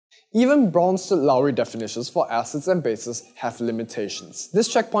Even Bronsted-Lowry definitions for acids and bases have limitations. This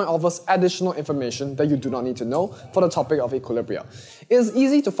checkpoint offers additional information that you do not need to know for the topic of equilibria. It is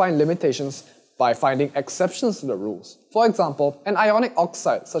easy to find limitations by finding exceptions to the rules. For example, an ionic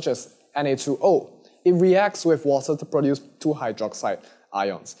oxide such as Na2O, it reacts with water to produce 2 hydroxide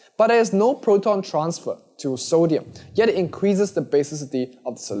ions, but there is no proton transfer to sodium, yet it increases the basicity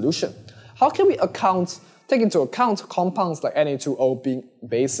of the solution. How can we take into account compounds like Na2O being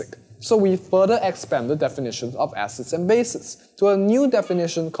basic? So we further expand the definition of acids and bases to a new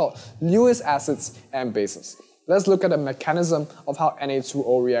definition called Lewis acids and bases. Let's look at the mechanism of how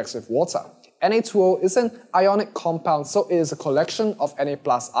Na2O reacts with water. Na2O is an ionic compound, so it is a collection of Na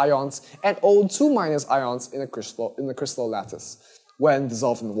plus ions and O2 ions in the crystal lattice. When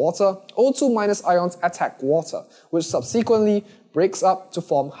dissolved in water, O2 ions attack water, which subsequently breaks up to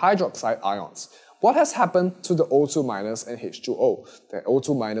form hydroxide ions. What has happened to the O2 and H2O? The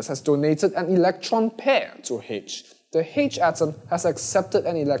O2 has donated an electron pair to H. The H atom has accepted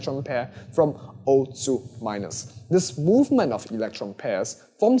an electron pair from O2 This movement of electron pairs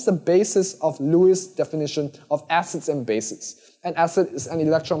forms the basis of Lewis' definition of acids and bases. An acid is an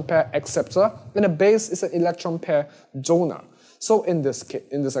electron pair acceptor and a base is an electron pair donor. So in this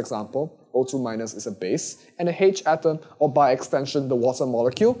example, O2 is a base and the H atom, or by extension the water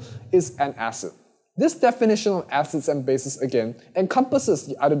molecule, is an acid. This definition of acids and bases again encompasses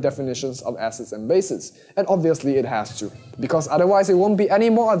the other definitions of acids and bases, and obviously it has to, because otherwise it won't be any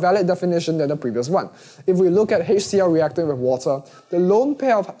more a valid definition than the previous one. If we look at HCl reacting with water, the lone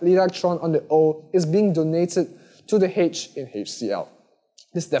pair of electron on the O is being donated to the H in HCl.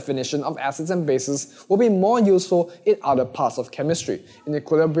 This definition of acids and bases will be more useful in other parts of chemistry. In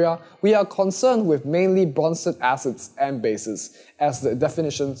equilibria, we are concerned with mainly Bronsted acids and bases, as the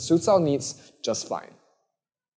definition suits our needs just fine.